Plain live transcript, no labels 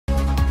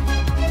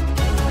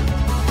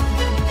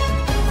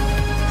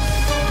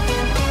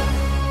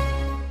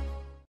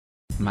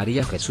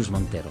María Jesús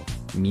Montero,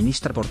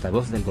 ministra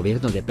portavoz del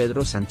Gobierno de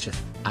Pedro Sánchez,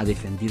 ha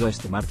defendido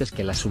este martes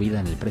que la subida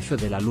en el precio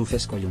de la luz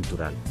es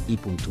coyuntural y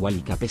puntual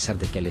y que a pesar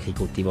de que el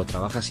Ejecutivo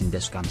trabaja sin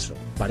descanso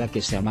para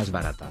que sea más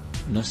barata,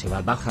 no se va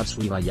a bajar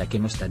su IVA ya que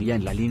no estaría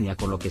en la línea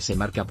con lo que se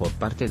marca por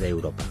parte de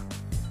Europa.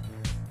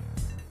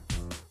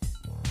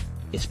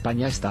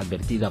 España está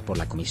advertida por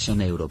la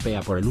Comisión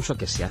Europea por el uso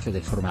que se hace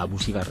de forma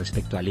abusiva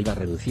respecto al IVA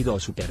reducido o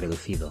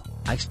superreducido,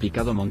 ha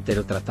explicado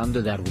Montero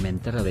tratando de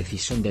argumentar la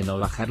decisión de no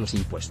bajar los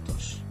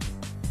impuestos.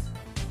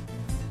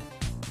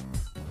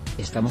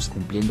 Estamos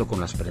cumpliendo con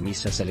las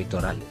premisas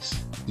electorales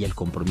y el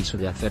compromiso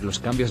de hacer los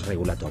cambios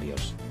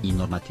regulatorios y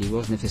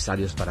normativos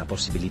necesarios para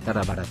posibilitar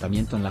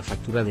abaratamiento en la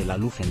factura de la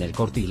luz en el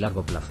corto y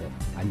largo plazo,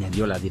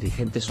 añadió la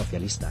dirigente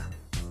socialista.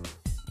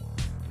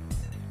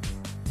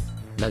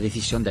 La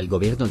decisión del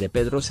gobierno de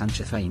Pedro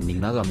Sánchez ha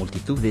indignado a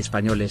multitud de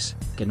españoles,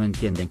 que no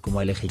entienden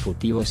cómo el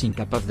Ejecutivo es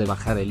incapaz de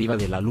bajar el IVA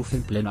de la luz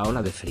en plena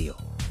ola de frío.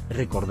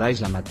 ¿Recordáis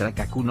la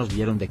matraca que unos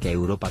dieron de que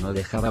Europa no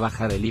dejaba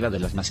bajar el IVA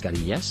de las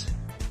mascarillas?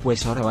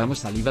 Pues ahora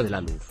vamos al IVA de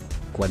la luz,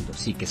 cuando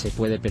sí que se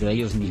puede pero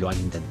ellos ni lo han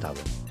intentado.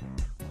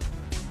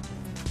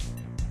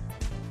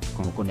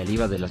 ¿Cómo con el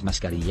IVA de las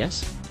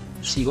mascarillas?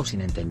 Sigo sin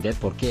entender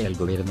por qué el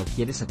gobierno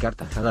quiere sacar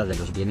tajada de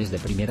los bienes de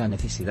primera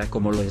necesidad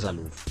como lo es la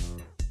luz.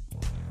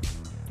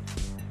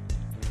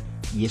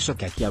 Y eso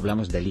que aquí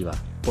hablamos del IVA,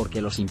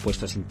 porque los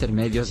impuestos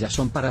intermedios ya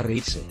son para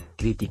reírse,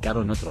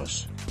 criticaron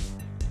otros.